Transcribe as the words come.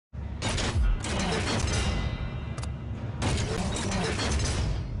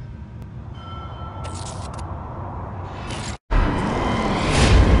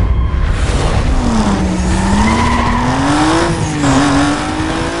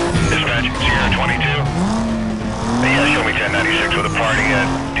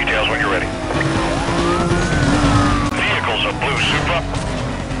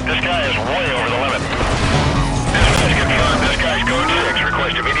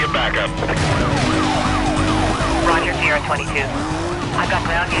get backup. Roger, Sierra 22. I've got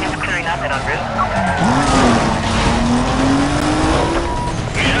ground units clearing up and en route.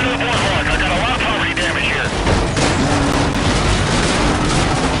 Head to the boardwalk. I got a lot of property damage here.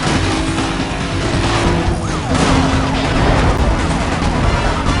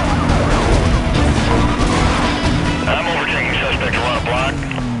 I'm overtaking suspect around a block.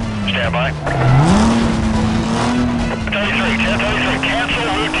 Stand by. 1033, cancel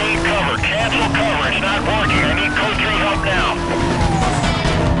routine cover. Cancel cover. It's not working. I need code 3 help now.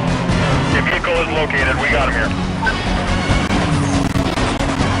 Your vehicle is located. We got him here.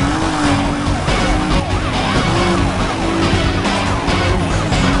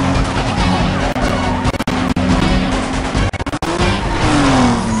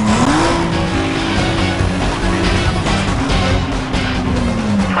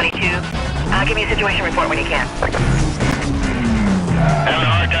 Give me a situation report when you can. Having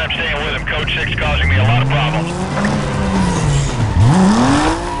a hard time staying with him. Code 6 causing me a lot of problems.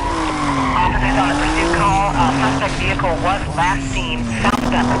 Officers on a pursuit call. Suspect vehicle was last seen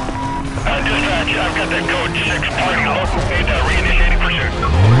southbound. Dispatch, I've got that code 6 party located, reinitiating pursuit.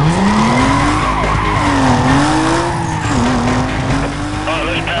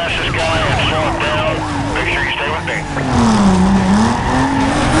 Let's pass this guy and slow him down. Make sure you stay with me.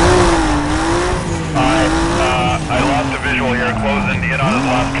 I lost the visual here, closing in on his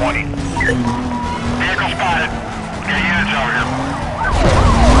last 20. Vehicle spotted. Get units over here.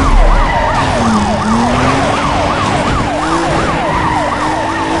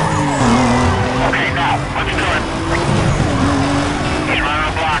 Okay, now, let's do it. He's running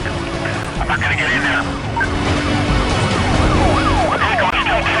a block. I'm not gonna get in there. Vehicle is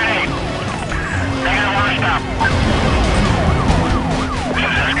still 10-8. Negative, want to stop. This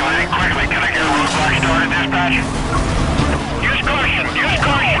is escalating quickly. Can I get a roadblock started, dispatch? Use caution! Use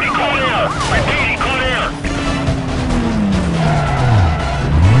caution! He caught air! Repeat, he caught air!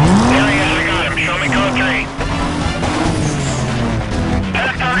 There he is, I got him. Show me code 3.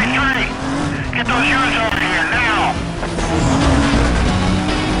 1033! Get those units over here, now!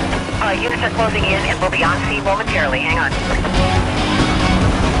 Units are closing in and will be on scene momentarily. Hang on.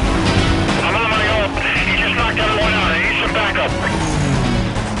 I'm on my own. He just knocked everyone out. I need some backup.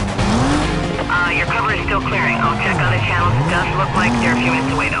 Your cover is still clearing. I'll check other channels. It does look like they're a few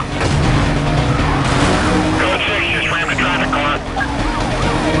minutes away, though. Code 6 just rammed a traffic corner.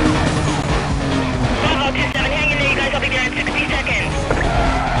 Bravo 27, hang in there, you guys. I'll be there in 60 seconds.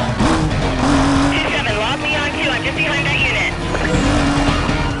 27, log me on 2. I'm just behind that unit.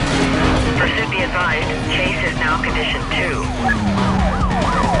 Pursuit be advised. Chase is now condition 2.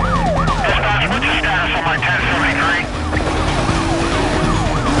 Dispatch, what's the status on my 1073?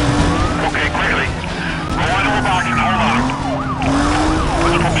 Okay, quickly. Roll into a box and hold on.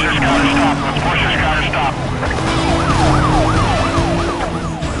 Let's push this guy to stop. Let's push this guy to stop.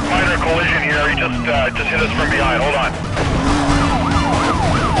 Minor collision here. He just hit us from behind. Hold on.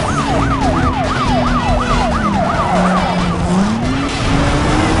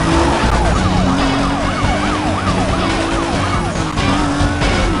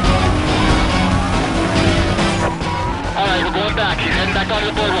 Alright, we're going back. He's heading back onto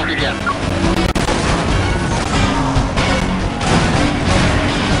the boardwalk again.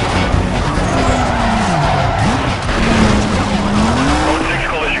 Code 6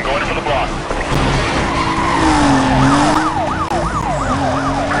 collision, going for the block.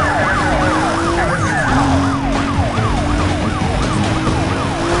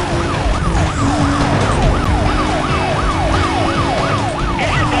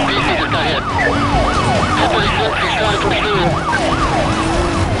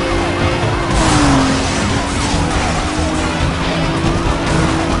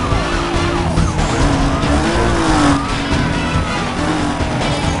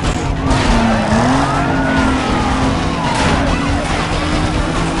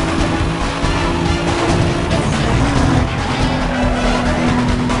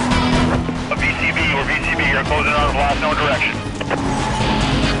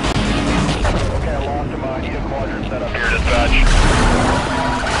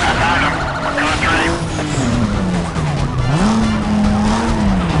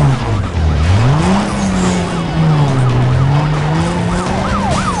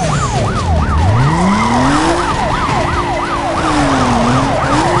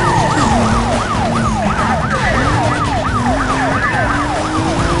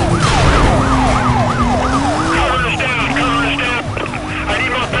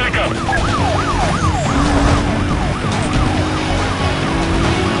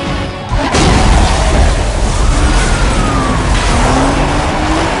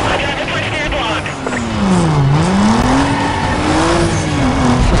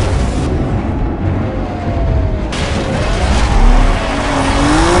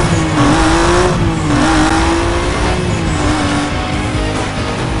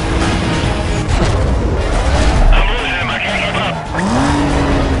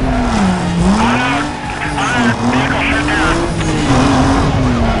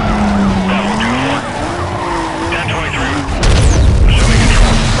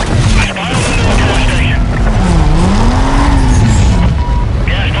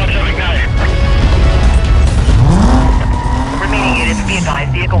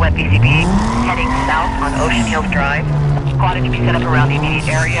 around the immediate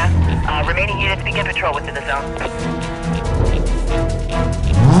area. Remaining units begin patrol within the zone.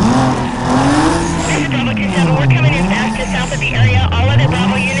 This is Bravo 27. We're coming in fast to south of the area. All other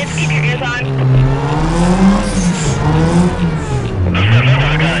Bravo units, keep your ears on. This is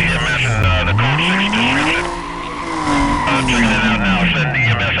I got EMS in the code 6 description. Checking it out now. Send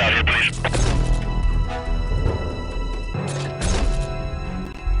EMS out here, please.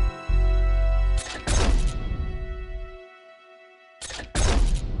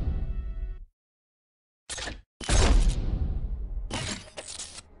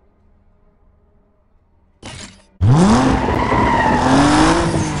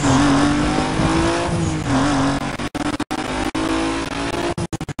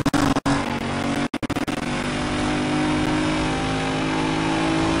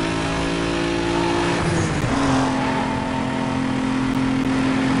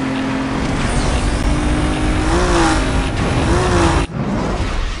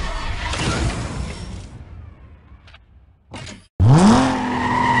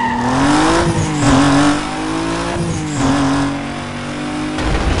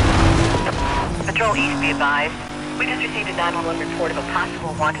 Patrol East, be advised. We just received a 911 report of a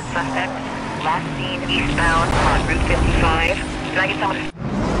possible wanted suspect. Last seen eastbound on Route 55. Can I get someone to...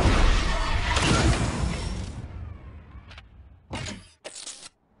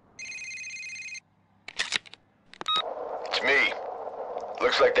 It's me.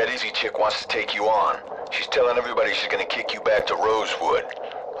 Looks like that Izzy chick wants to take you on. She's telling everybody she's gonna kick you back to Rosewood.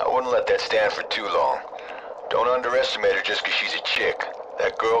 I wouldn't let that stand for too long. Don't underestimate her just 'cause she's a chick.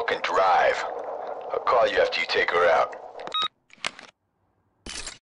 That girl can drive. I'll call you after you take her out.